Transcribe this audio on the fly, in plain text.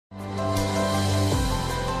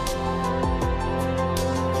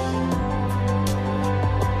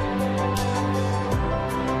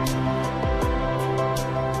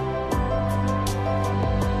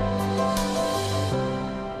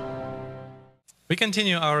We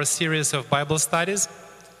continue our series of Bible studies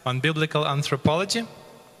on biblical anthropology.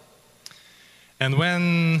 And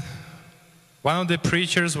when one of the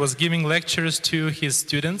preachers was giving lectures to his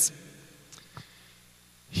students,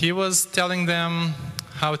 he was telling them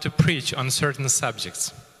how to preach on certain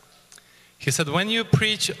subjects. He said, when you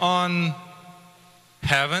preach on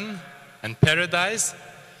heaven and paradise,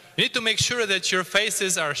 you need to make sure that your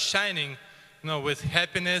faces are shining, with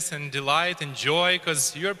happiness and delight and joy,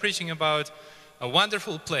 because you're preaching about a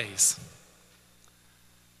wonderful place.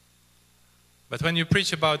 But when you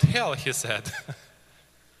preach about hell, he said,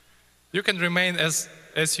 you can remain as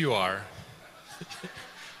you are.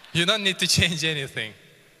 You don't need to change anything.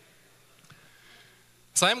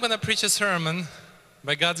 So I'm going to preach a sermon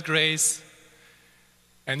by God's grace,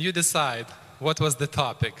 and you decide what was the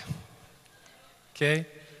topic. Okay?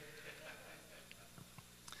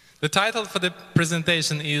 The title for the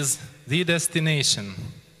presentation is The Destination.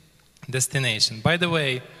 Destination. By the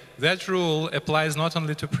way, that rule applies not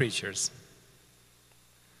only to preachers.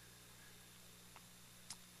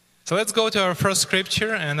 So let's go to our first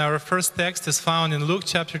scripture, and our first text is found in Luke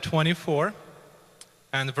chapter 24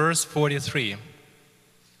 and verse 43.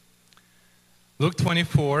 Luke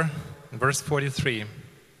 24, verse 43.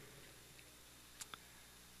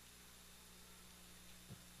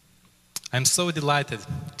 I'm so delighted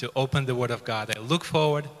to open the Word of God. I look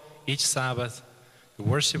forward each Sabbath to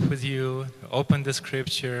worship with you, to open the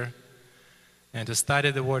scripture, and to study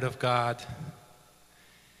the Word of God.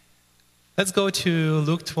 Let's go to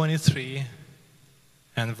Luke 23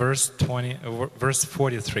 and verse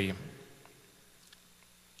 43.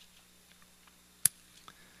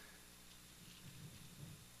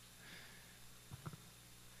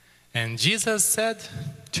 And Jesus said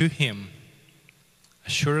to him,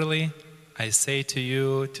 "Surely I say to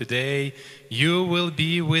you, today you will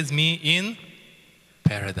be with me in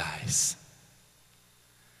paradise."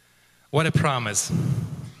 What a promise.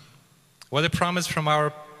 What a promise from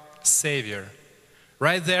our Savior.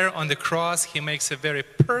 Right there on the cross, he makes a very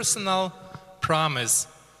personal promise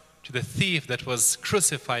to the thief that was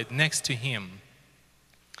crucified next to him.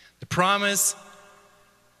 The promise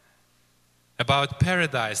about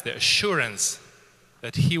paradise, the assurance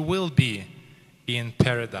that he will be in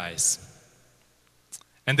paradise.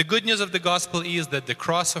 And the good news of the gospel is that the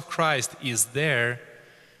cross of Christ is there,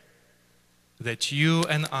 that you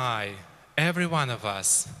and I, every one of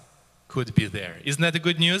us, could be there. Isn't that the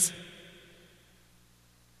good news?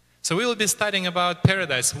 So we will be studying about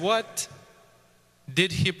paradise. What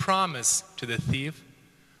did he promise to the thief?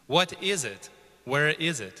 What is it? Where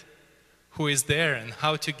is it? Who is there and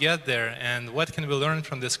how to get there, and what can we learn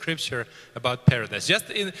from the scripture about paradise?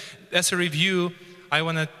 As a review, I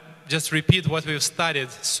want to just repeat what we've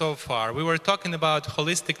studied so far. We were talking about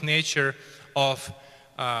holistic nature of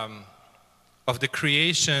the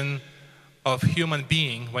creation of human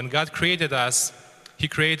being. When God created us, he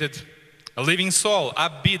created a living soul,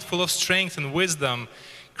 upbeat, full of strength and wisdom,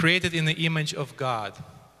 created in the image of God.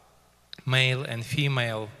 Male and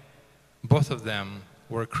female, both of them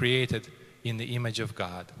were created in the image of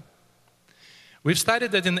God. We've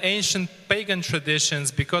studied that in ancient pagan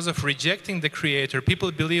traditions, because of rejecting the Creator,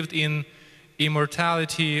 people believed in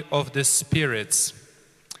immortality of the spirits.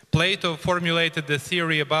 Plato formulated the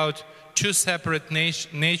theory about two separate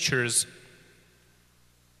natures: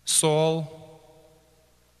 soul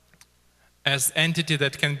as entity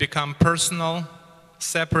that can become personal,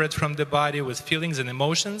 separate from the body with feelings and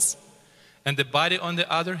emotions, and the body, on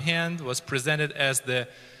the other hand, was presented as the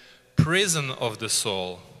prison of the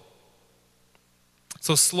soul.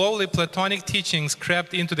 So slowly Platonic teachings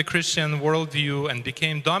crept into the Christian worldview and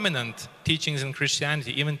became dominant teachings in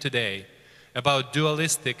Christianity even today about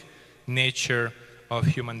dualistic nature of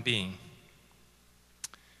human being.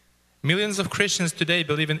 Millions of Christians today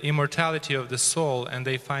believe in immortality of the soul, and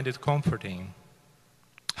they find it comforting.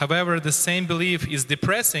 However, the same belief is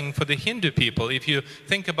depressing for the Hindu people. If you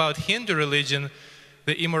think about Hindu religion,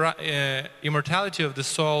 the immortality of the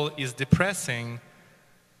soul is depressing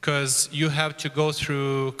because you have to go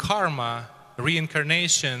through karma,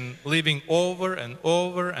 reincarnation, living over and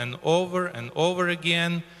over and over and over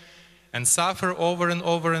again, and suffer over and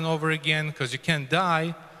over and over again because you can't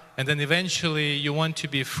die, and then eventually you want to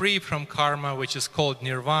be free from karma, which is called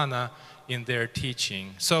nirvana in their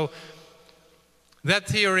teaching. So that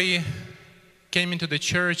theory came into the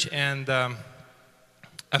church and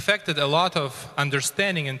affected a lot of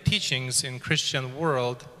understanding and teachings in Christian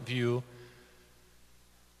worldview.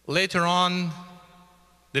 Later on,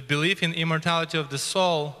 the belief in immortality of the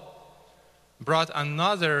soul brought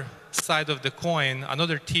another side of the coin,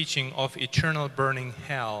 another teaching of eternal burning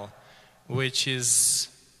hell, which is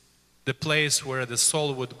the place where the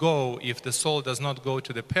soul would go. If the soul does not go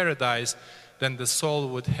to the paradise, then the soul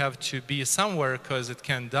would have to be somewhere because it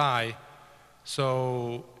can die.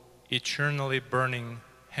 So eternally burning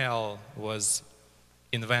hell was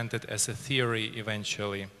invented as a theory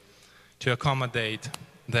eventually to accommodate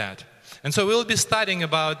that. And so we'll be studying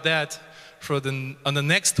about that on the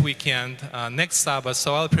next weekend, next Sabbath.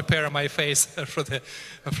 So I'll prepare my face for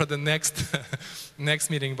the next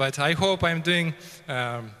meeting. But I hope I'm doing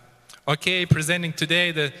okay presenting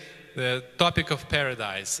today the topic of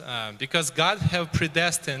paradise, because God have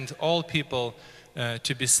predestined all people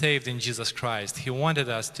to be saved in Jesus Christ. He wanted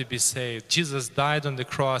us to be saved. Jesus died on the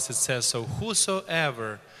cross, it says, so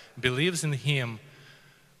whosoever believes in him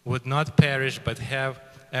would not perish but have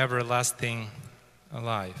everlasting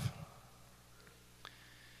life.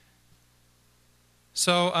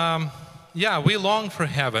 So, yeah, we long for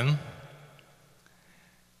heaven,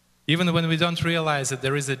 even when we don't realize that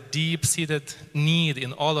there is a deep-seated need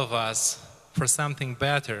in all of us for something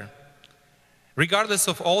better. Regardless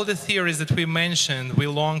of all the theories that we mentioned, we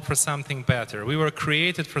long for something better. We were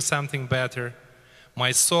created for something better.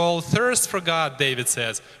 My soul thirsts for God, David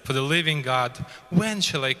says, for the living God. When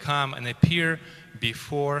shall I come and appear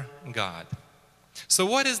before God? So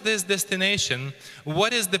what is this destination?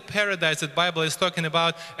 What is the paradise that the Bible is talking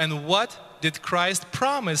about? And what did Christ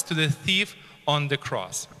promise to the thief on the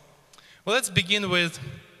cross? Well, let's begin with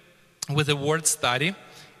a word study.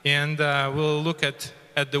 And we'll look at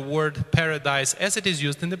the word paradise as it is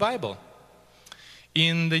used in the Bible.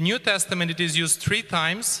 In the New Testament, it is used 3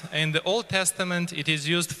 times. In the Old Testament, it is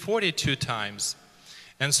used 42 times.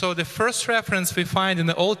 And so the first reference we find in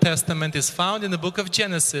the Old Testament is found in the book of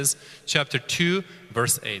Genesis, chapter 2,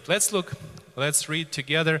 verse 8. Let's read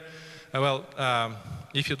together.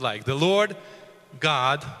 If you'd like. The Lord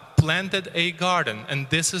God planted a garden, and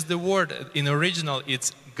this is the word. In original,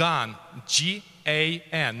 it's gan,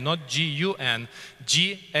 G-A-N, not G-U-N.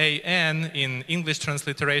 G-A-N in English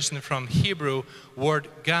transliteration from Hebrew, word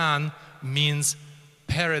gan means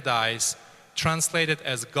paradise, translated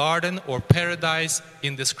as garden or paradise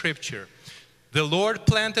in the scripture. The Lord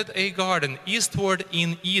planted a garden eastward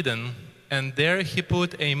in Eden, and there he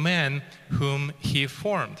put a man whom he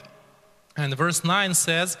formed. And verse 9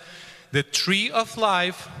 says, the tree of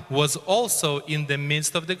life was also in the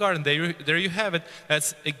midst of the garden. There you have it.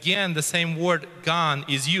 That's again the same word, gan,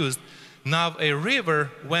 is used. Now a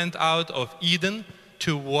river went out of Eden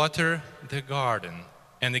to water the garden.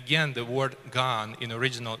 And again, the word gan in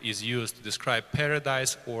original is used to describe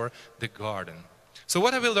paradise or the garden. So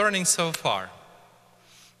what are we learning so far?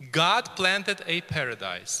 God planted a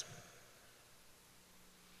paradise.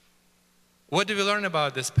 What do we learn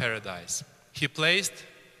about this paradise? He placed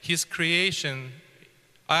his creation,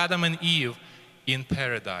 Adam and Eve, in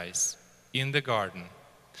paradise, in the garden.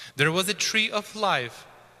 There was a tree of life,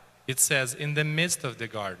 it says, in the midst of the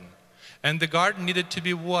garden. And the garden needed to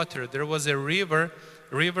be watered. There was a river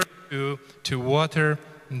to water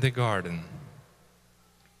the garden.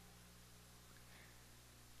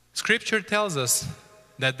 Scripture tells us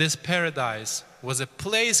that this paradise was a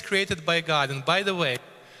place created by God. And by the way,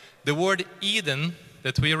 the word Eden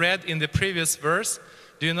that we read in the previous verse,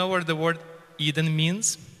 do you know what the word Eden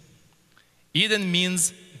means? Eden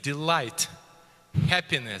means delight,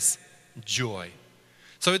 happiness, joy.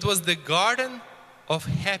 So it was the garden of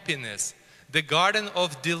happiness, the garden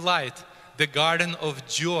of delight, the garden of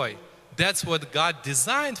joy. That's what God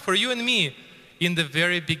designed for you and me in the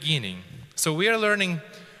very beginning. So we are learning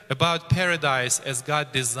about paradise as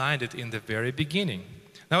God designed it in the very beginning.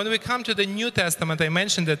 Now when we come to the New Testament, I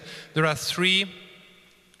mentioned that there are 3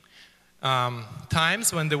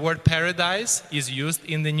 times when the word paradise is used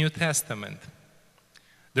in the New Testament.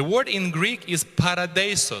 The word in Greek is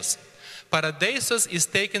paradeisos. Paradeisos is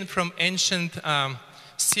taken from ancient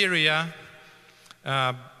Syria,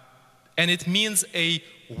 and it means a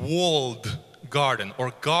walled garden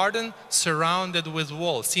or garden surrounded with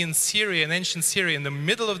walls. See, in Syria, in ancient Syria, in the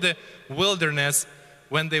middle of the wilderness,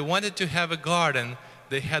 when they wanted to have a garden,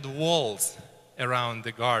 they had walls around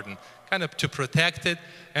the garden, kind of to protect it.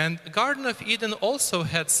 And the Garden of Eden also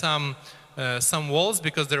had some walls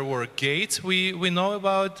because there were gates we know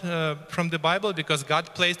about from the Bible, because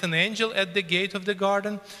God placed an angel at the gate of the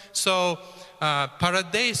garden. So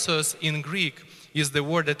paradeisos in Greek is the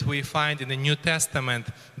word that we find in the New Testament,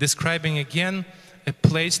 describing again a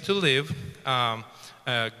place to live,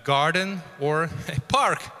 a garden or a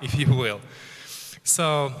park, if you will.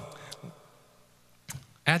 So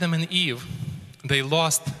Adam and Eve, they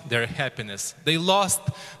lost their happiness. They lost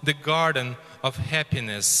the garden of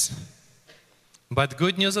happiness. But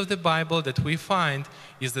good news of the Bible that we find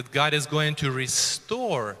is that God is going to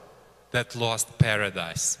restore that lost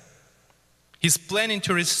paradise. He's planning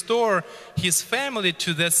to restore his family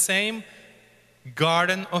to the same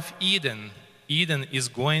Garden of Eden. Eden is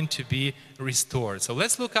going to be restored. So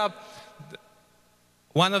let's look up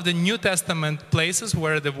one of the New Testament places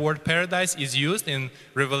where the word paradise is used in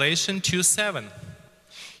Revelation 2:7.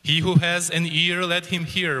 He who has an ear, let him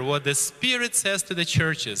hear what the Spirit says to the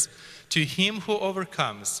churches. To him who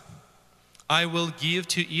overcomes, I will give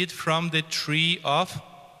to eat from the tree of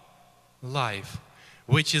life,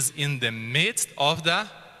 which is in the midst of the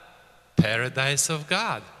paradise of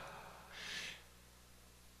God.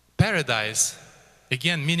 Paradise,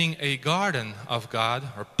 again, meaning a garden of God,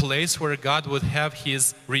 or place where God would have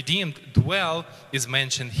his redeemed dwell, is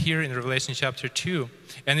mentioned here in Revelation chapter 2.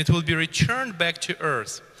 And it will be returned back to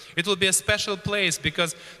earth. It will be a special place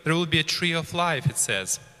because there will be a tree of life, it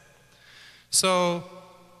says. So,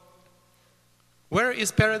 where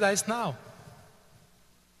is paradise now?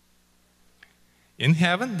 In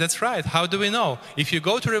heaven, that's right. How do we know? If you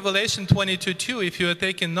go to Revelation 22:2, if you are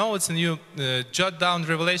taking notes and you jot down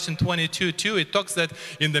Revelation 22:2, it talks that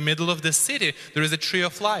in the middle of the city there is a tree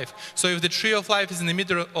of life. So if the tree of life is in the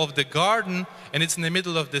middle of the garden and it's in the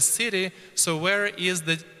middle of the city, so where is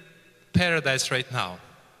the paradise right now?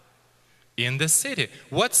 In the city.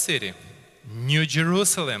 What city? New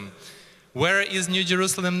Jerusalem. Where is New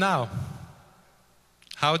Jerusalem now?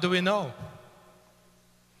 How do we know?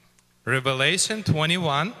 Revelation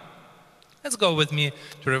 21. Let's go with me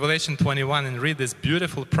to Revelation 21 and read this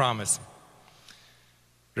beautiful promise.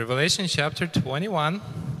 Revelation chapter 21,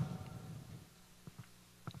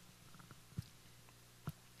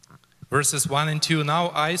 verses 1 and 2. Now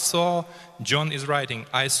I saw, John is writing,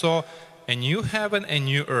 I saw a new heaven and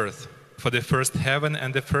new earth, for the first heaven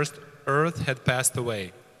and the first earth had passed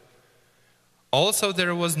away. Also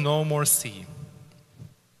there was no more sea.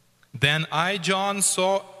 Then I, John,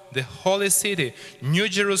 saw the holy city, New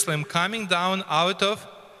Jerusalem, coming down out of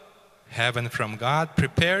heaven from God,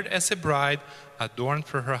 prepared as a bride adorned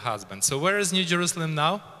for her husband. So where is New Jerusalem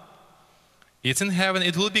now? It's in heaven.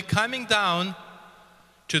 It will be coming down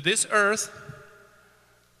to this earth,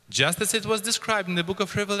 just as it was described in the book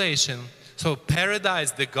of Revelation. So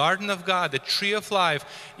paradise, the garden of God, the tree of life,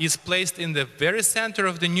 is placed in the very center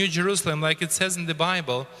of the New Jerusalem, like it says in the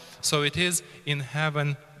Bible. So it is in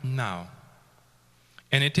heaven now.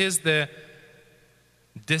 And it is the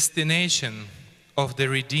destination of the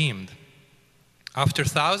redeemed. After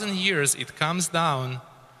 1,000 years, it comes down,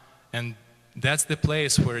 and that's the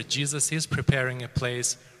place where Jesus is preparing a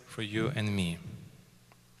place for you and me.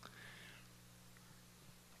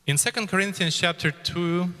 In 2 Corinthians chapter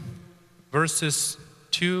 2, verses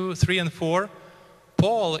 2, 3, and 4,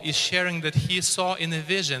 Paul is sharing that he saw in a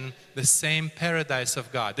vision the same paradise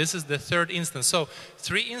of God. This is the third instance. So,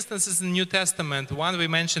 3 instances in the New Testament. One we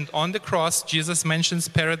mentioned on the cross, Jesus mentions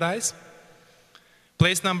paradise.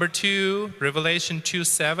 Place number 2, Revelation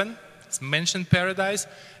 2:7, it's mentioned paradise.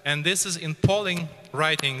 And this is in Pauline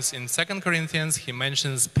writings in 2 Corinthians, he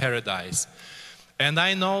mentions paradise. And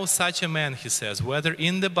I know such a man, he says, whether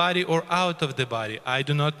in the body or out of the body, I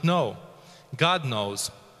do not know. God knows.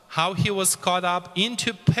 How he was caught up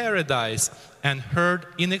into paradise and heard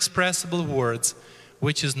inexpressible words,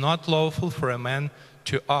 which is not lawful for a man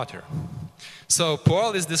to utter. So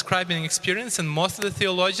Paul is describing an experience, and most of the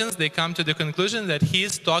theologians, they come to the conclusion that he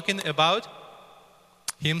is talking about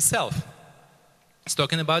himself. He's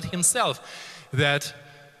talking about himself, that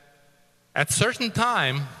at certain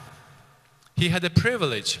time, he had a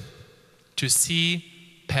privilege to see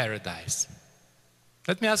paradise.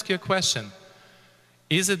 Let me ask you a question.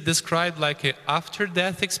 Is it described like an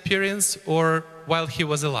after-death experience or while he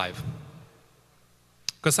was alive?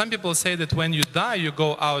 Because some people say that when you die, you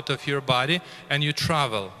go out of your body and you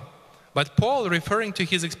travel. But Paul, referring to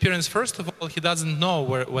his experience, first of all, he doesn't know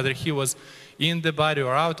whether he was in the body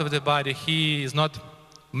or out of the body. He is not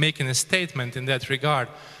making a statement in that regard.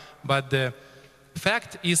 But the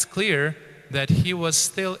fact is clear that he was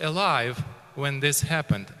still alive when this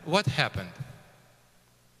happened. What happened?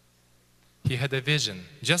 He had a vision.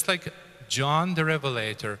 Just like John the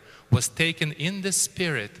Revelator was taken in the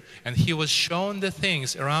Spirit and he was shown the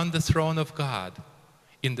things around the throne of God.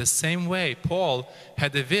 In the same way, Paul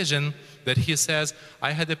had a vision that he says,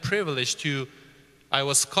 I had the privilege I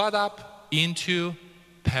was caught up into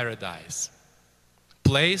paradise.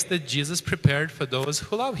 Place that Jesus prepared for those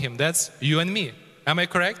who love him. That's you and me. Am I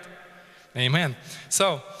correct? Amen.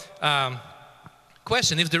 So,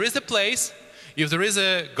 question, if there is a place, if there is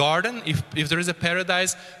a garden, if there is a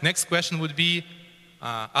paradise, next question would be,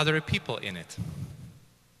 are there people in it?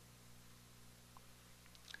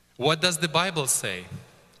 What does the Bible say?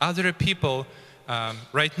 Are there people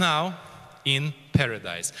right now in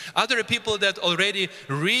paradise. Other people that already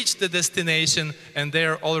reached the destination and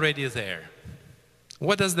they're already there.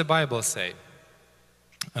 What does the Bible say?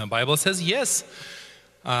 The Bible says yes.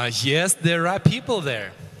 Yes, there are people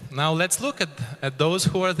there. Now let's look at those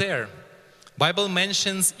who are there. Bible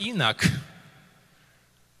mentions Enoch,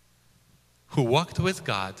 who walked with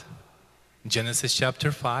God. Genesis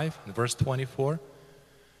chapter 5, verse 24.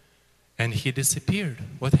 And he disappeared.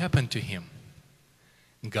 What happened to him?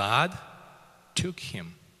 God took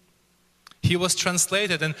him. He was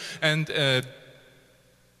translated, and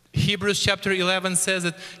Hebrews chapter 11 says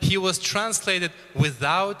that he was translated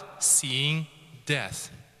without seeing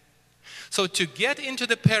death. So to get into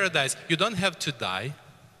the paradise, you don't have to die.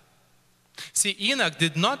 See, Enoch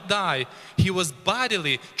did not die. He was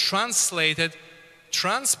bodily translated,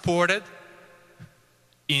 transported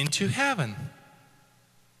into heaven.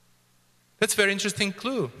 That's a very interesting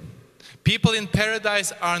clue. People in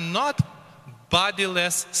paradise are not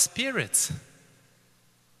bodiless spirits.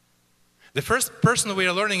 The first person we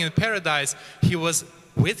are learning in paradise, he was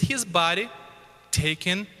with his body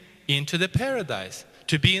taken into the paradise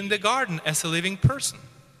to be in the garden as a living person.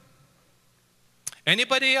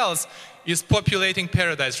 Anybody else is populating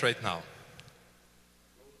paradise right now?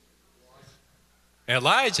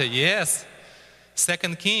 Elijah, yes.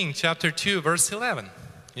 2 Kings chapter 2, verse 11.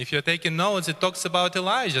 If you're taking notes, it talks about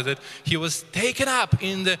Elijah, that he was taken up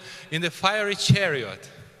in the fiery chariot.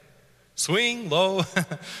 Swing low,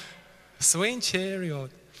 swing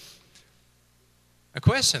chariot. A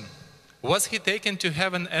question, was he taken to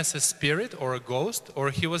heaven as a spirit or a ghost,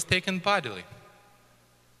 or he was taken bodily?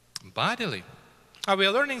 Bodily. We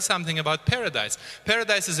are learning something about paradise.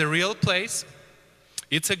 Paradise is a real place.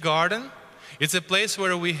 It's a garden. It's a place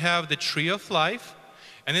where we have the tree of life.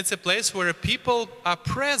 And it's a place where people are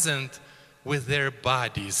present with their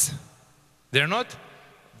bodies. They're not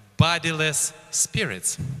bodiless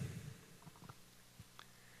spirits.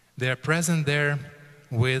 They're present there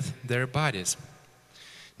with their bodies.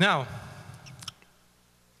 Now,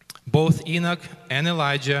 both Enoch and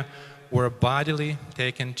Elijah were bodily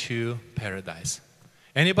taken to paradise.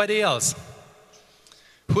 Anybody else?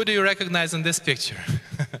 Who do you recognize in this picture?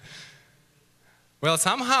 Well,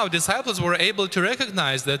 somehow disciples were able to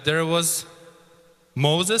recognize that there was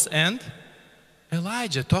Moses and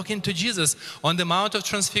Elijah talking to Jesus on the Mount of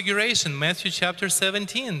Transfiguration. Matthew chapter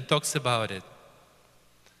 17 talks about it.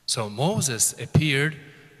 So Moses appeared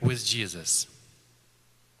with Jesus.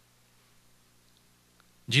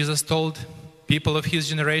 Jesus told people of his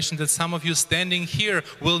generation that some of you standing here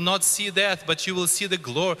will not see death, but you will see the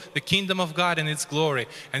glory, the kingdom of God and its glory.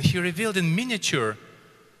 And he revealed in miniature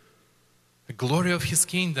the glory of his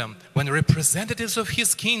kingdom, when representatives of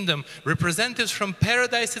his kingdom, representatives from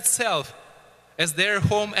paradise itself, as their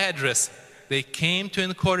home address, they came to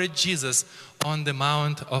encourage Jesus on the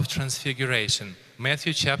Mount of Transfiguration.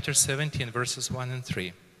 Matthew chapter 17, verses 1 and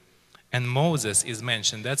 3. And Moses is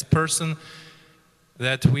mentioned. That's person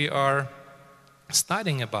that we are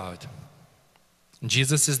studying about.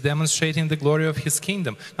 Jesus is demonstrating the glory of his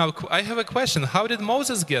kingdom. Now, I have a question. How did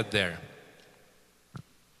Moses get there?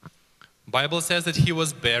 Bible says that he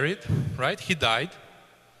was buried, right? He died.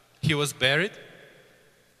 He was buried.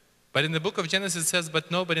 But in the book of Genesis it says, but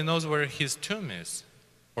nobody knows where his tomb is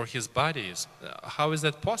or his body is. How is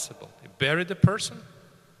that possible? They buried the person,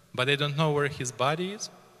 but they don't know where his body is.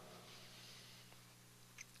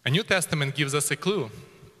 A New Testament gives us a clue.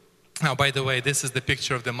 Now, by the way, this is the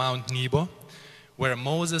picture of the Mount Nebo, where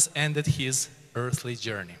Moses ended his earthly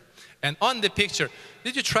journey. And on the picture,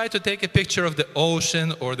 did you try to take a picture of the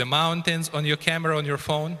ocean or the mountains on your camera, on your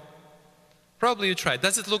phone? Probably you tried.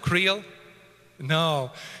 Does it look real? No,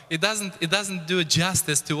 it doesn't do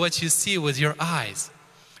justice to what you see with your eyes.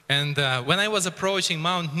 And when I was approaching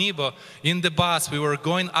Mount Nebo in the bus, we were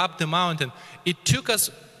going up the mountain. It took us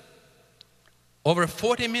over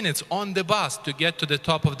 40 minutes on the bus to get to the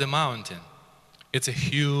top of the mountain. It's a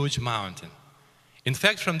huge mountain. In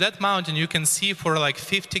fact, from that mountain you can see for like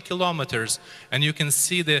 50 kilometers, and you can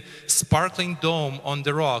see the sparkling dome on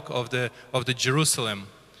the rock of the Jerusalem.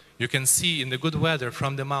 You can see in the good weather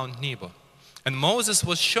from the Mount Nebo. And Moses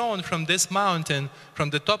was shown from this mountain,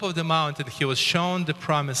 from the top of the mountain, he was shown the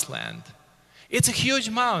promised land. It's a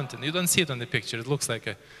huge mountain. You don't see it on the picture. It looks like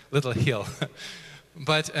a little hill.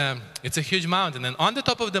 But it's a huge mountain. And on the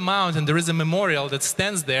top of the mountain there is a memorial that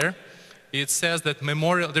stands there. It says that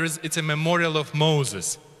it's a memorial of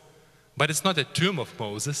Moses. But it's not a tomb of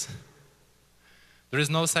Moses. There is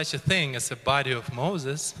no such a thing as a body of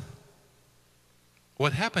Moses.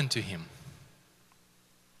 What happened to him?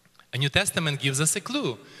 A New Testament gives us a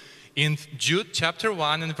clue. In Jude chapter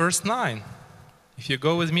 1 and verse 9, If you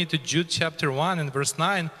go with me to Jude chapter 1 and verse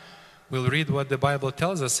 9, we'll read what the Bible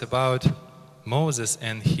tells us about Moses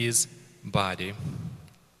and his body.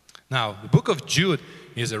 Now, the book of Jude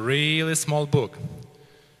is a really small book.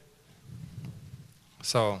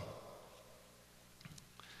 So,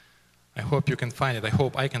 I hope you can find it. I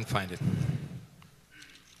hope I can find it.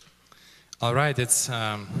 All right, it's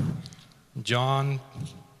John,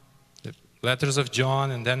 the letters of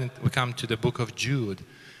John, and then we come to the book of Jude.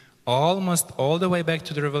 Almost all the way back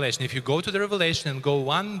to the Revelation. If you go to the Revelation and go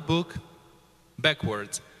one book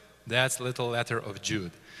backwards, that's the little letter of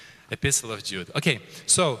Jude, epistle of Jude. Okay,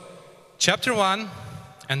 so chapter 1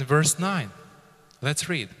 and verse 9. Let's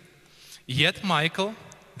read. Yet Michael,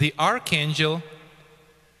 the archangel,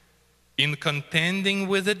 in contending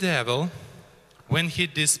with the devil, when he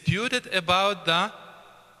disputed about the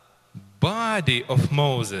body of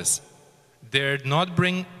Moses, dared not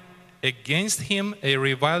bring against him a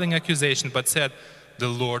reviling accusation, but said, "The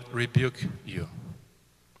Lord rebuke you."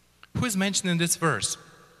 Who is mentioned in this verse?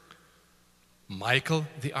 Michael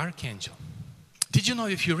the archangel. Did you know,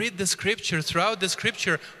 if you read the scripture, throughout the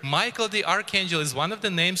scripture, Michael the archangel is one of the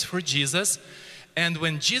names for Jesus. And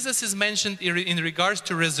when Jesus is mentioned in regards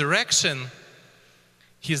to resurrection,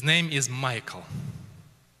 his name is Michael.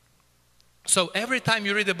 So every time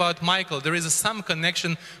you read about Michael, there is some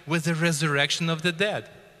connection with the resurrection of the dead.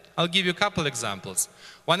 I'll give you a couple examples.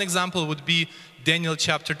 One example would be Daniel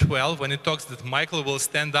chapter 12, when it talks that Michael will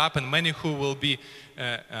stand up and many who will be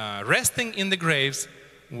resting in the graves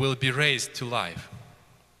will be raised to life.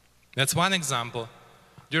 That's one example.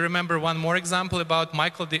 Do you remember one more example about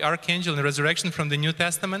Michael the archangel and resurrection from the New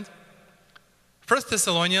Testament? 1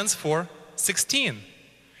 Thessalonians 4:16.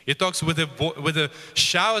 It talks with a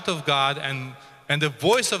shout of God and the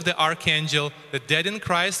voice of the archangel, the dead in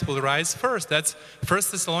Christ will rise first. That's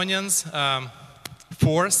 1 Thessalonians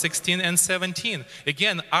 4:16 and 17.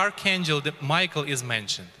 Again, archangel Michael is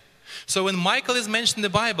mentioned. So when Michael is mentioned in the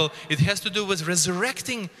Bible, it has to do with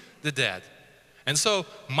resurrecting the dead. And so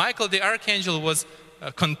Michael the archangel was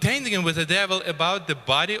contending with the devil about the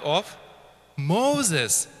body of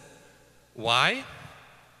Moses. Why?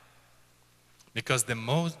 Because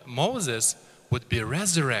Moses would be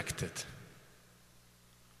resurrected.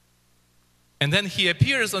 And then he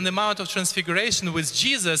appears on the Mount of Transfiguration with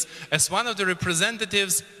Jesus as one of the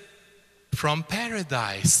representatives from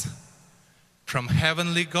paradise, from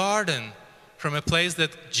heavenly garden, from a place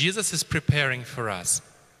that Jesus is preparing for us.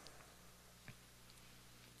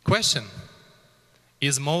 Question: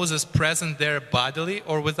 is Moses present there bodily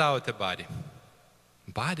or without a body?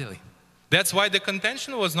 Bodily. That's why the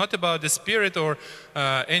contention was not about the spirit or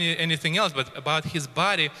anything else, but about his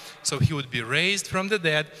body. So he would be raised from the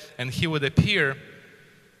dead and he would appear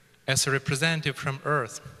as a representative from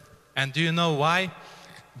earth. And do you know why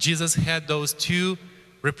Jesus had those two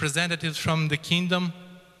representatives from the kingdom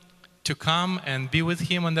to come and be with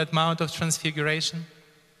him on that Mount of Transfiguration?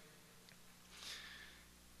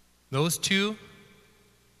 Those two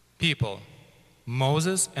people,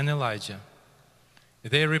 Moses and Elijah,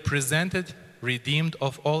 they represented redeemed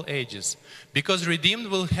of all ages. Because redeemed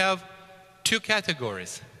will have two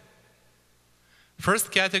categories.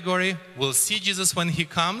 First category will see Jesus when he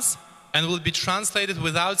comes and will be translated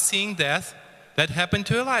without seeing death. That happened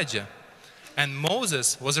to Elijah. And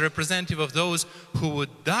Moses was a representative of those who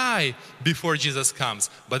would die before Jesus comes,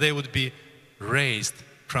 but they would be raised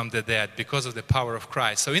from the dead because of the power of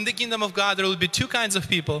Christ. So in the kingdom of God, there will be two kinds of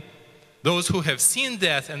people. Those who have seen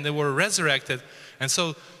death and they were resurrected. And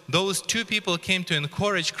so those two people came to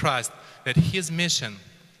encourage Christ that his mission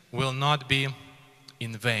will not be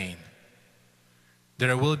in vain.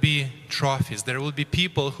 There will be trophies. There will be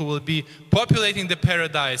people who will be populating the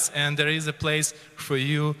paradise, and there is a place for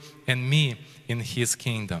you and me in his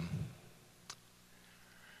kingdom.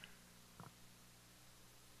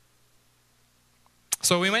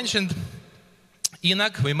 So we mentioned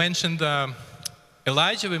Enoch, we mentioned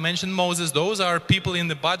Elijah, we mentioned Moses. Those are people in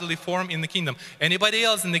the bodily form in the kingdom. Anybody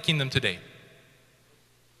else in the kingdom today?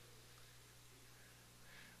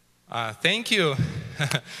 Thank you.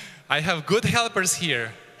 I have good helpers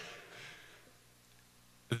here.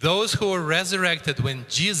 Those who were resurrected when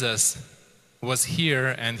Jesus was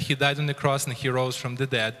here and he died on the cross and he rose from the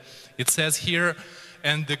dead. It says here,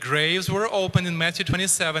 and the graves were opened in Matthew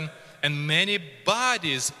 27, and many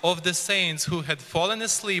bodies of the saints who had fallen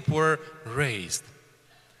asleep were raised.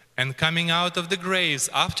 And coming out of the graves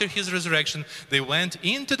after his resurrection, they went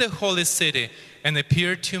into the holy city and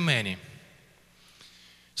appeared to many.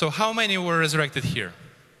 So how many were resurrected here?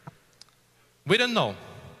 We don't know.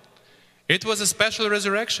 It was a special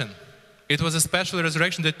resurrection. It was a special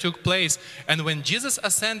resurrection that took place. And when Jesus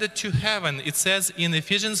ascended to heaven, it says in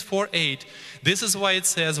Ephesians 4:8, this is why it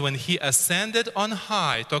says, when he ascended on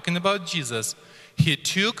high, talking about Jesus, he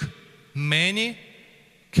took many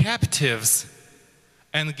captives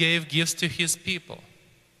and gave gifts to his people.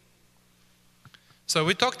 So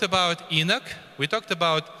we talked about Enoch, we talked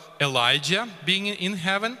about Elijah being in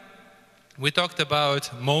heaven, we talked about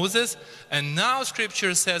Moses, and now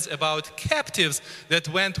Scripture says about captives that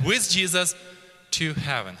went with Jesus to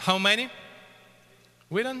heaven. How many?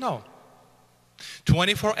 We don't know.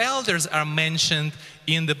 24 elders are mentioned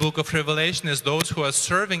in the book of Revelation as those who are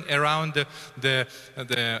serving around the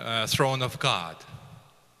throne of God.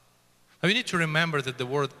 Now you need to remember that the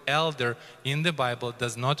word elder in the Bible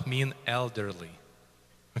does not mean elderly.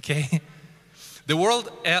 Okay? The word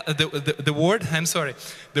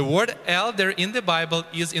elder in the Bible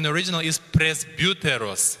in original is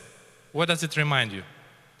presbyteros. What does it remind you?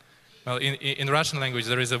 Well, in Russian language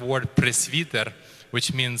there is a word presbyter,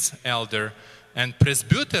 which means elder, and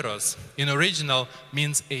presbyteros in original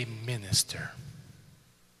means a minister.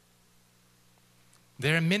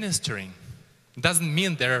 They're ministering. Doesn't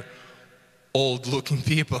mean they're old-looking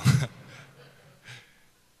people.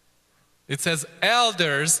 It says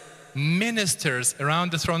elders, ministers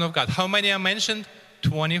around the throne of God. How many are mentioned?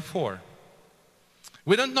 24.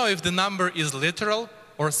 We don't know if the number is literal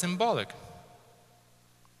or symbolic.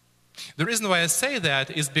 The reason why I say that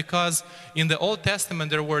is because in the Old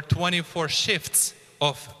Testament there were 24 shifts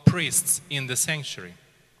of priests in the sanctuary.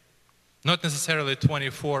 Not necessarily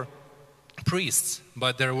 24 priests,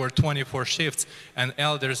 but there were 24 shifts, and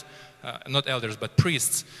elders, not elders, but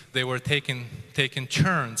priests, they were taking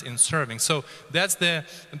turns in serving. So that's the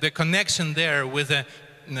connection there with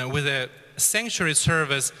the sanctuary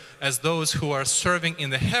service as those who are serving in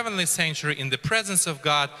the heavenly sanctuary in the presence of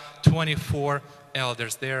God, 24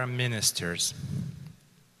 elders, they are ministers.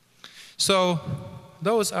 So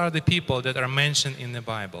those are the people that are mentioned in the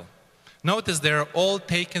Bible. Notice they're all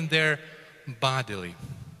taken there bodily.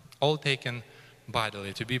 All taken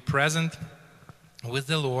bodily, to be present with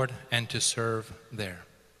the Lord and to serve there.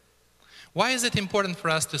 Why is it important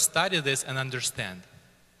for us to study this and understand?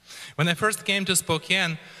 When I first came to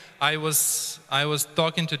Spokane, I was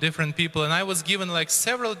talking to different people, and I was given like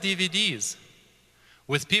several DVDs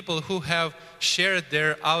with people who have shared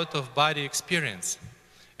their out-of-body experience.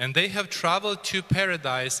 And they have traveled to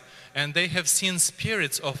paradise, and they have seen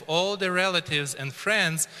spirits of all their relatives and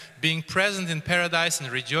friends being present in paradise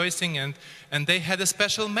and rejoicing, and they had a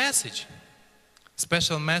special message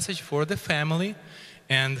for the family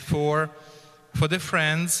and for the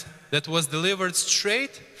friends that was delivered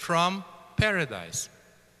straight from paradise.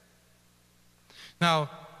 Now,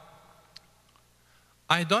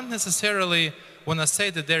 I don't necessarily want to say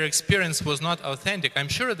that their experience was not authentic. I'm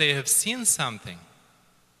sure they have seen something.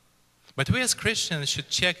 But we as Christians should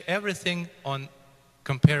check everything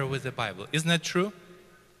compare with the Bible. Isn't that true?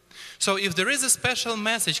 So if there is a special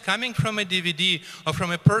message coming from a DVD or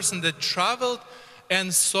from a person that traveled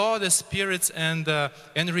and saw the spirits and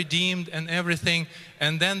redeemed and everything,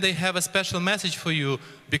 and then they have a special message for you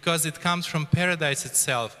because it comes from paradise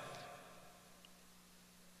itself,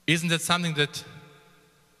 isn't that something that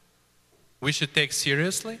we should take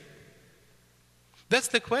seriously? That's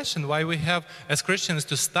the question why we have as Christians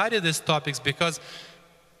to study these topics, because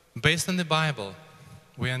based on the Bible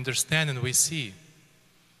we understand and we see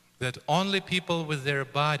that only people with their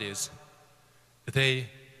bodies, they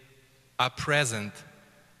are present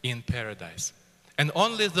in paradise, and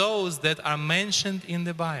only those that are mentioned in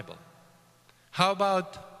the Bible. How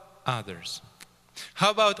about others?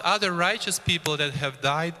 How about other righteous people that have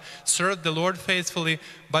died, served the Lord faithfully,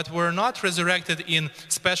 but were not resurrected in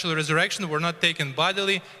special resurrection, were not taken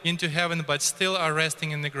bodily into heaven, but still are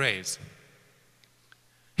resting in the graves?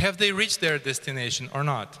 Have they reached their destination or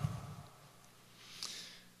not?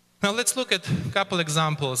 Now let's look at a couple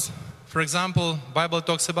examples. For example, Bible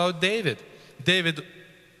talks about David. David,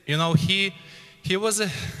 you know, he was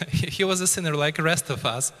a sinner like the rest of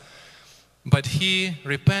us, but he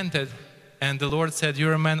repented. And the Lord said,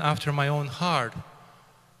 "You're a man after my own heart."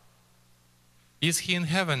 Is he in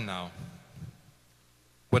heaven now?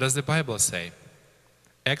 What does the Bible say?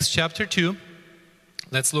 Acts chapter 2,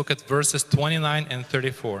 let's look at verses 29 and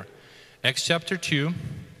 34. Acts chapter 2,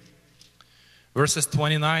 verses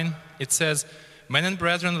 29, it says, "Men and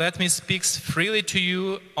brethren, let me speak freely to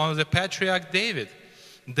you on the patriarch David,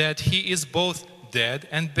 that he is both dead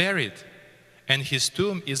and buried, and his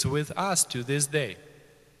tomb is with us to this day."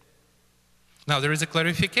 Now there is a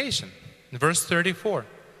clarification. In verse 34,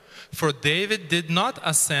 "For David did not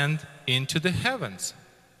ascend into the heavens."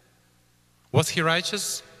 Was he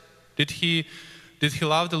righteous? Did he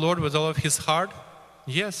love the Lord with all of his heart?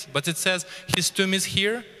 Yes, but it says his tomb is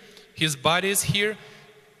here, his body is here.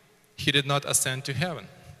 He did not ascend to heaven.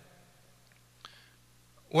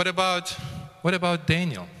 What about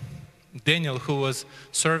Daniel? Daniel, who was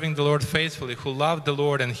serving the Lord faithfully, who loved the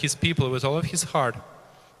Lord and his people with all of his heart.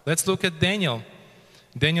 Let's look at Daniel.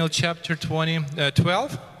 Daniel chapter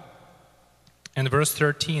 12 and verse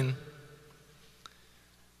 13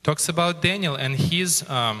 talks about Daniel and his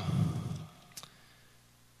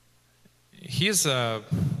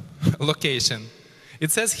location.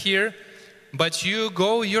 It says here, "But you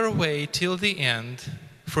go your way till the end,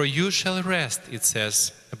 for you shall rest," it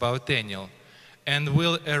says about Daniel, "and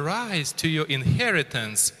will arise to your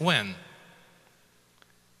inheritance." When?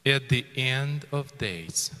 At the end of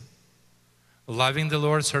days. Loving the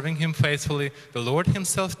Lord, serving Him faithfully, the Lord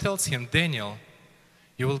Himself tells him, "Daniel,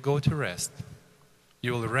 you will go to rest.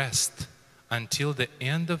 You will rest until the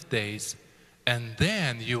end of days, and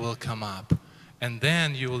then you will come up, and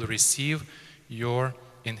then you will receive your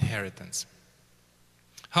inheritance."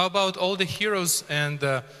 How about all the heroes and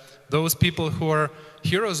those people who are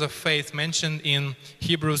heroes of faith mentioned in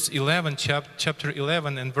Hebrews 11, chapter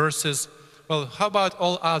 11 and verses, well, how about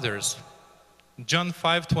all others? John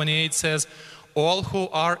 5:28 says, "All who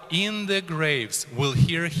are in the graves will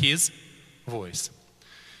hear His voice."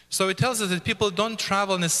 So it tells us that people don't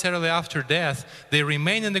travel necessarily after death. They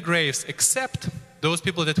remain in the graves, except those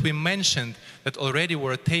people that we mentioned that already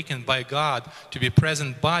were taken by God to be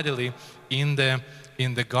present bodily in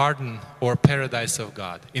the garden or paradise of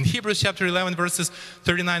God. In Hebrews chapter 11 verses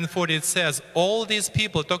 39 and 40 it says, all these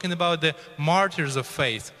people, talking about the martyrs of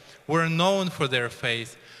faith, were known for their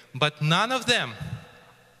faith, but none of them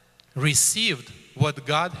received what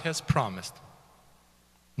God has promised.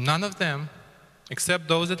 None of them, except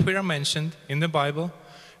those that we are mentioned in the Bible,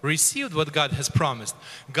 received what God has promised.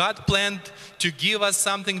 God planned to give us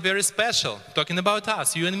something very special, talking about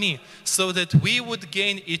us, you and me, so that we would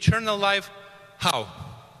gain eternal life. How?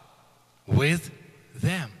 With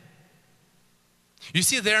them. You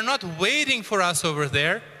see, they're not waiting for us over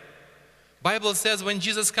there. Bible says when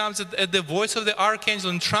Jesus comes at the voice of the archangel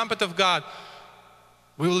and trumpet of God,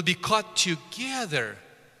 we will be caught together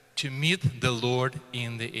to meet the Lord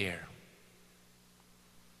in the air.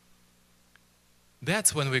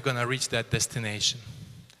 That's when we're going to reach that destination.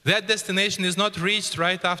 That destination is not reached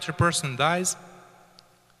right after a person dies.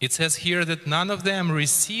 It says here that none of them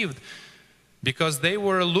received, because they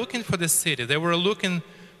were looking for the city. They were looking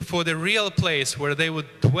for the real place where they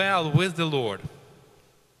would dwell with the Lord.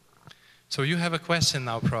 So you have a question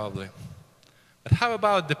now probably. But how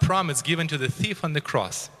about the promise given to the thief on the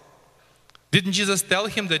cross? Didn't Jesus tell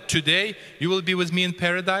him that today you will be with me in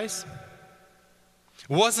paradise?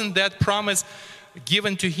 Wasn't that promise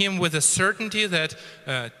given to him with a certainty that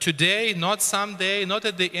today, not someday, not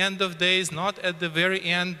at the end of days, not at the very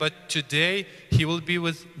end, but today he will be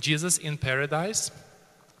with Jesus in paradise?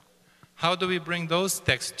 How do we bring those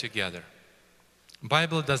texts together? The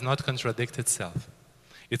Bible does not contradict itself.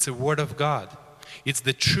 It's a word of God. It's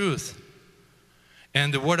the truth.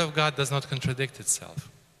 And the word of God does not contradict itself.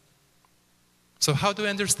 So how do we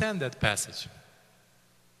understand that passage?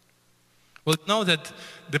 Well, know that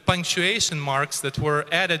the punctuation marks that were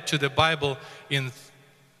added to the Bible in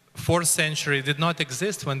 4th century did not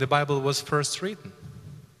exist when the Bible was first written.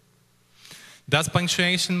 Does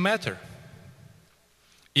punctuation matter?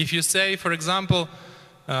 If you say, for example,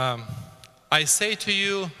 I say to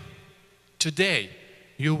you, today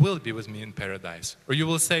you will be with me in paradise. Or you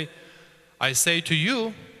will say, I say to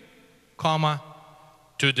you, comma,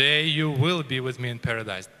 today you will be with me in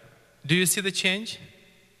paradise. Do you see the change?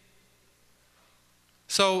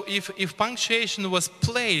 So if punctuation was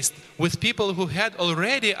placed with people who had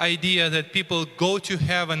already idea that people go to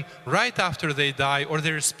heaven right after they die, or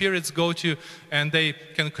their spirits go to and they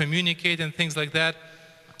can communicate and things like that,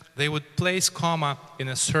 they would place comma in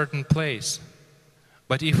a certain place.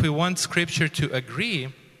 But if we want Scripture to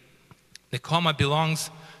agree, the comma belongs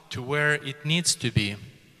to where it needs to be.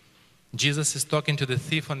 Jesus is talking to the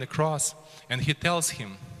thief on the cross, and he tells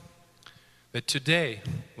him that today,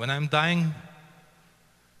 when I'm dying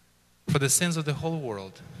for the sins of the whole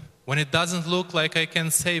world, when it doesn't look like I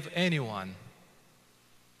can save anyone,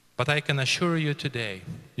 but I can assure you today,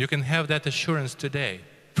 you can have that assurance today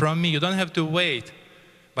from me. You don't have to wait,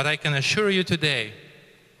 but I can assure you today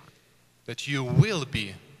that you will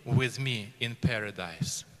be with me in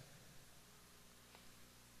paradise.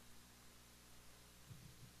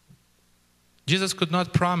 Jesus could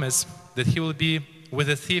not promise that he will be with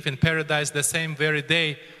a thief in paradise the same very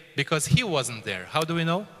day because he wasn't there. How do we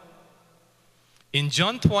know? In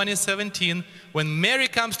John 20:17, when Mary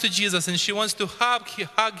comes to Jesus and she wants to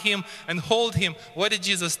hug him and hold him, what did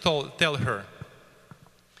Jesus tell her?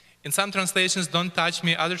 In some translations, don't touch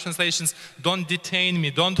me. Other translations, don't detain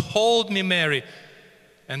me. Don't hold me, Mary.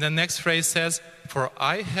 And the next phrase says, for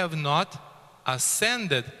I have not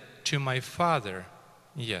ascended to my Father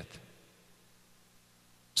yet.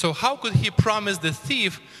 So how could he promise the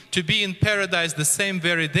thief to be in paradise the same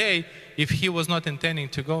very day if he was not intending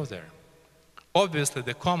to go there? Obviously,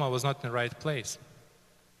 the comma was not in the right place.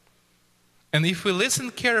 And if we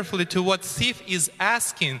listen carefully to what thief is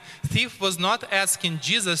asking, thief was not asking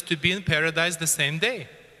Jesus to be in paradise the same day.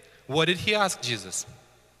 What did he ask Jesus?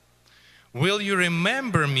 Will you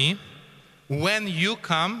remember me when you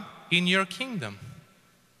come in your kingdom?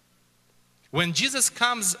 When Jesus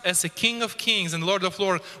comes as a King of Kings and Lord of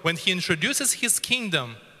Lords, when he introduces his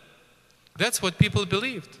kingdom, that's what people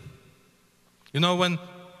believed. You know, when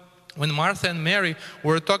Martha and Mary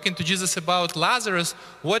were talking to Jesus about Lazarus,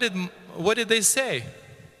 what did they say?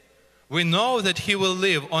 We know that he will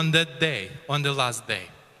live on that day, on the last day.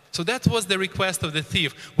 So that was the request of the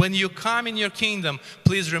thief. When you come in your kingdom,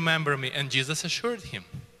 please remember me. And Jesus assured him.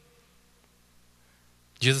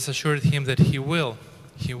 Jesus assured him that he will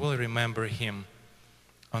remember him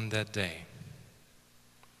on that day.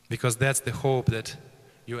 Because that's the hope that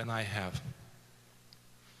you and I have.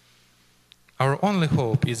 Our only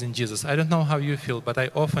hope is in Jesus. I don't know how you feel, but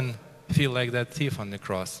I often feel like that thief on the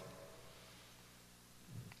cross.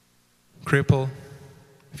 Crippled,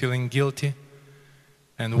 feeling guilty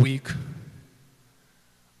and weak.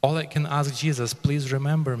 All I can ask Jesus, please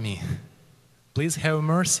remember me. Please have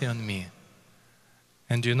mercy on me.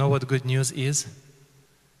 And do you know what good news is?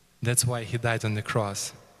 That's why he died on the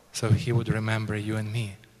cross, so he would remember you and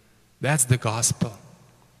me. That's the gospel.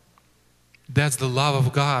 That's the love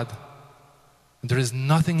of God. There is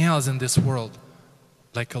nothing else in this world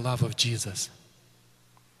like a love of Jesus.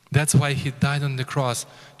 That's why he died on the cross,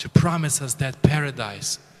 to promise us that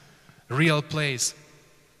paradise, real place,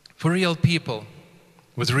 for real people,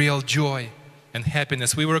 with real joy and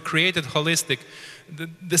happiness. We were created holistic.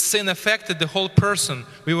 The sin affected the whole person.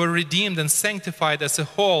 We were redeemed and sanctified as a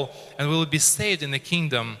whole, and we will be saved in the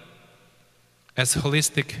kingdom as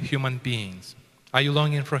holistic human beings. Are you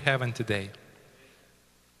longing for heaven today?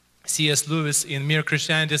 C.S. Lewis in Mere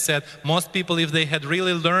Christianity said, most people, if they had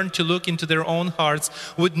really learned to look into their own hearts,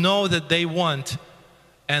 would know that they want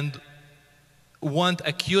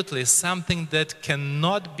acutely something that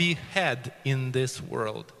cannot be had in this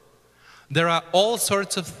world. There are all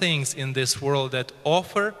sorts of things in this world that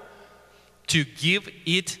offer to give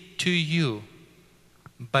it to you,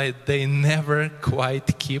 but they never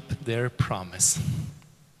quite keep their promise.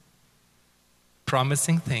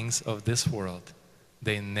 Promising things of this world,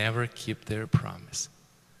 they never keep their promise.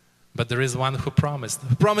 But there is one who promised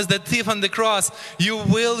that thief on the cross, you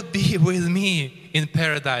will be with me in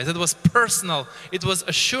paradise. It was personal, it was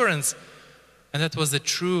assurance, and that was the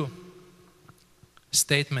true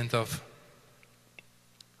statement of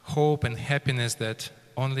hope and happiness that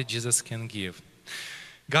only Jesus can give.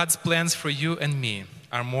 God's plans for you and me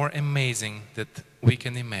are more amazing than we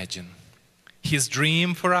can imagine. His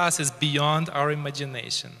dream for us is beyond our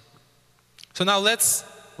imagination. So now let's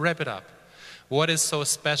wrap it up. What is so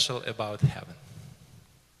special about heaven?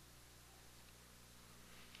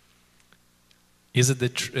 Is it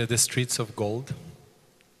the streets of gold?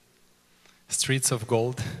 Streets of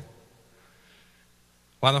gold?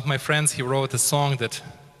 One of my friends, he wrote a song that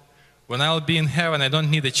when I'll be in heaven, I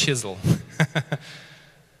don't need a chisel.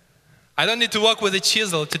 I don't need to walk with a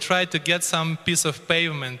chisel to try to get some piece of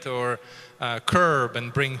pavement or curb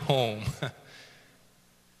and bring home.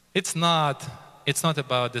 It's not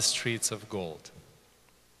about the streets of gold.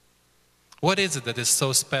 What is it that is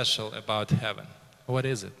so special about heaven? What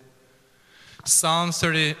is it? Psalm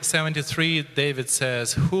 73, David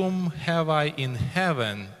says, whom have I in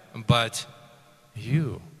heaven but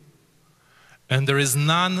you? And there is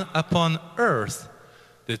none upon earth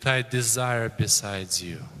that I desire besides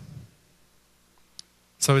you.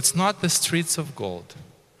 So it's not the streets of gold.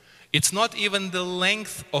 It's not even the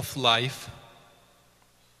length of life.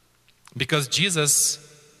 Because Jesus,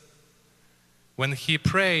 when he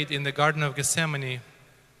prayed in the Garden of Gethsemane, he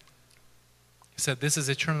said, this is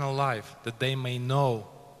eternal life, that they may know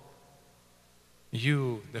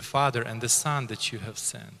you, the Father, and the Son that you have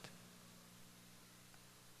sent.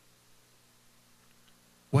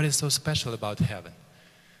 What is so special about heaven?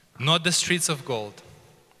 Not the streets of gold,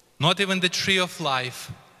 not even the tree of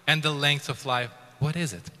life and the length of life. What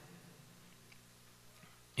is it?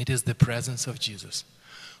 It is the presence of Jesus.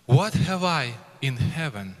 What have I in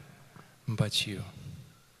heaven but you?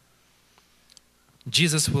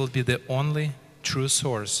 Jesus will be the only true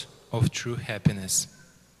source of true happiness.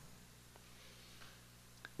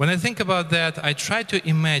 When I think about that, I try to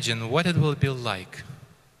imagine what it will be like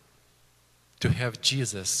to have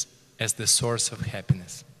Jesus as the source of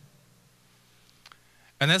happiness.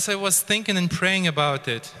 And as I was thinking and praying about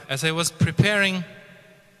it, as I was preparing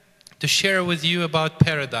to share with you about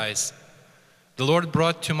paradise, the Lord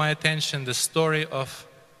brought to my attention the story of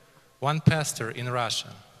one pastor in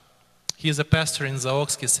Russia. He is a pastor in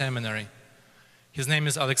Zaoksky Seminary. His name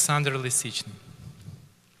is Alexander Lisichny.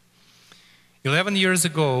 11 years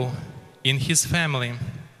ago, in his family,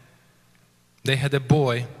 they had a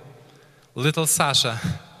boy, little Sasha,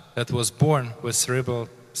 that was born with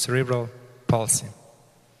cerebral palsy.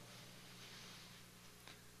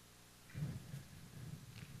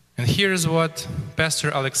 And here's what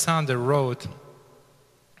Pastor Alexander wrote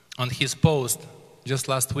on his post just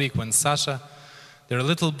last week when Sasha, their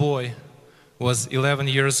little boy, was 11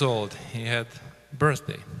 years old. He had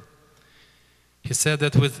birthday. He said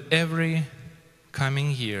that with every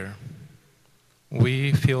coming year,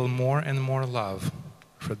 we feel more and more love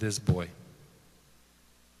for this boy.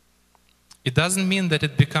 It doesn't mean that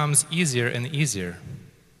it becomes easier and easier,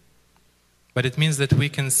 but it means that we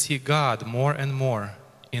can see God more and more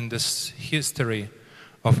in this history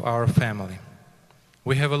of our family.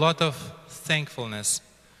 We have a lot of thankfulness.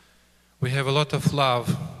 We have a lot of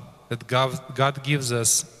love that God gives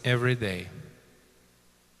us every day.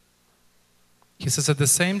 He says at the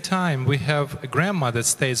same time, we have a grandma that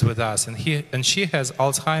stays with us, and she has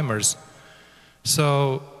Alzheimer's.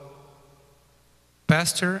 So,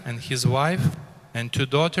 pastor and his wife and 2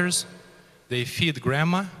 daughters, they feed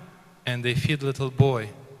grandma and they feed little boy,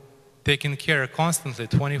 taking care constantly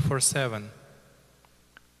 24/7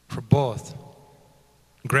 for both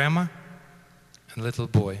grandma and little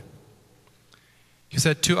boy. He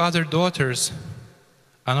said 2 other daughters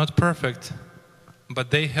are not perfect, but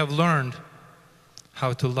they have learned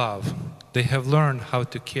how to love. They have learned how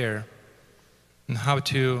to care and how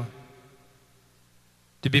to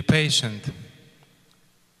be patient.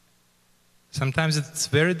 Sometimes it's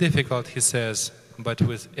very difficult, he says, but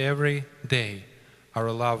with every day,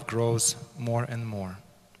 our love grows more and more.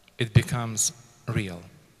 It becomes real.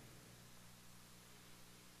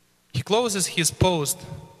 He closes his post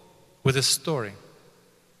with a story.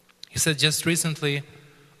 He said, just recently,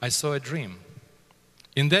 I saw a dream.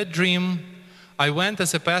 In that dream, I went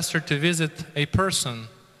as a pastor to visit a person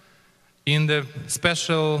in the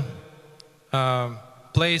special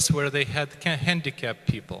place where they had handicapped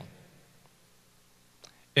people.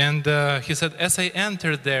 And he said, as I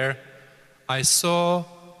entered there, I saw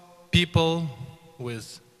people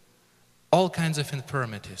with all kinds of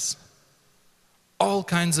infirmities, all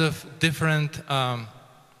kinds of different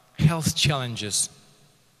health challenges,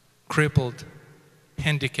 crippled,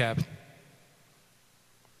 handicapped.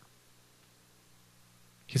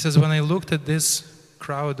 He says, when I looked at this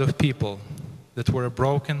crowd of people that were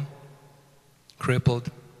broken, crippled,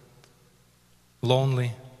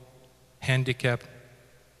 lonely, handicapped,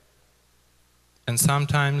 and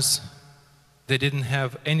sometimes they didn't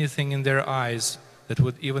have anything in their eyes that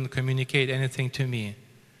would even communicate anything to me.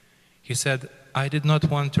 He said, I did not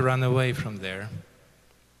want to run away from there.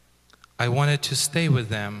 I wanted to stay with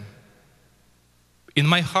them. In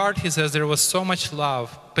my heart, he says, there was so much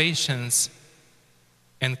love, patience,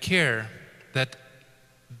 and care that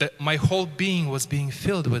my whole being was being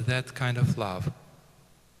filled with that kind of love.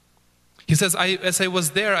 He says, as I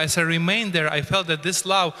was there, as I remained there, I felt that this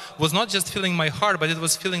love was not just filling my heart, but it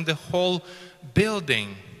was filling the whole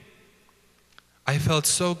building. I felt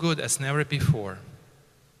so good as never before.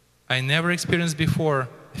 I never experienced before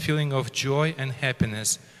a feeling of joy and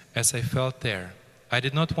happiness as I felt there. I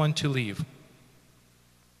did not want to leave.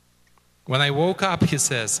 When I woke up, he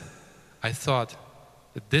says, I thought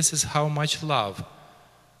that this is how much love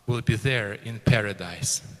will be there in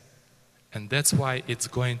paradise. And that's why it's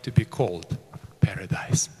going to be called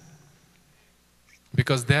paradise.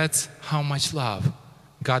 Because that's how much love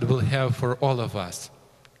God will have for all of us.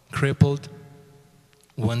 Crippled,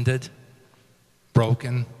 wounded,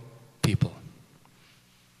 broken people.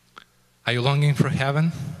 Are you longing for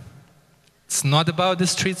heaven? It's not about the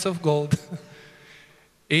streets of gold.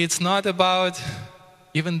 It's not about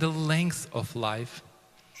even the length of life,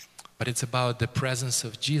 but it's about the presence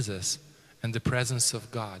of Jesus and the presence of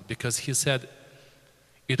God, because he said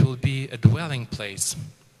it will be a dwelling place,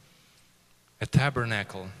 a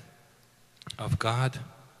tabernacle of God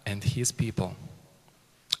and his people.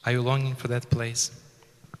 Are you longing for that place?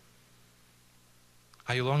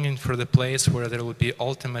 Are you longing for the place where there will be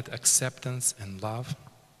ultimate acceptance and love?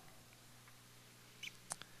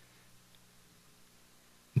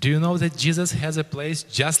 Do you know that Jesus has a place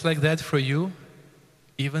just like that for you?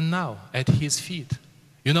 Even now, at his feet.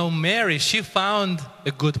 You know, Mary, she found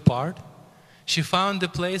a good part. She found a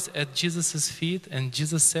place at Jesus' feet, and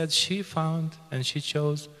Jesus said she found and she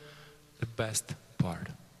chose the best part.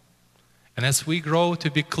 And as we grow to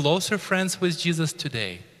be closer friends with Jesus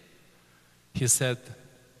today, he said,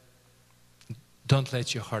 don't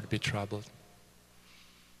let your heart be troubled.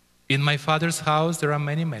 In my Father's house there are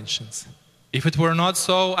many mansions. If it were not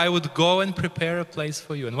so, I would go and prepare a place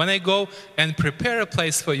for you. And when I go and prepare a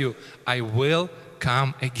place for you, I will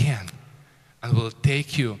come again and will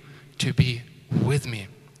take you to be with me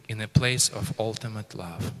in a place of ultimate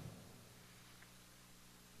love.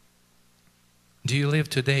 Do you live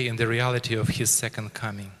today in the reality of his second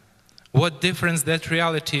coming? What difference that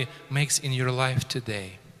reality makes in your life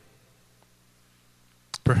today?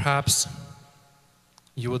 Perhaps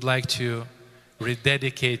you would like to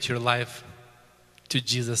rededicate your life to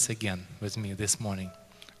Jesus again with me this morning.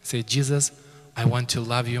 Say, Jesus, I want to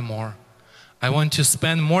love you more. I want to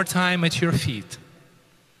spend more time at your feet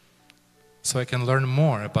so I can learn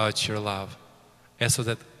more about your love and so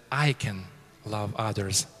that I can love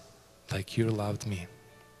others like you loved me.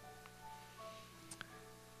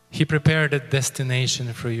 He prepared a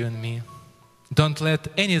destination for you and me. Don't let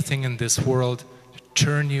anything in this world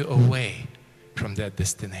turn you away from that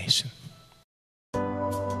destination.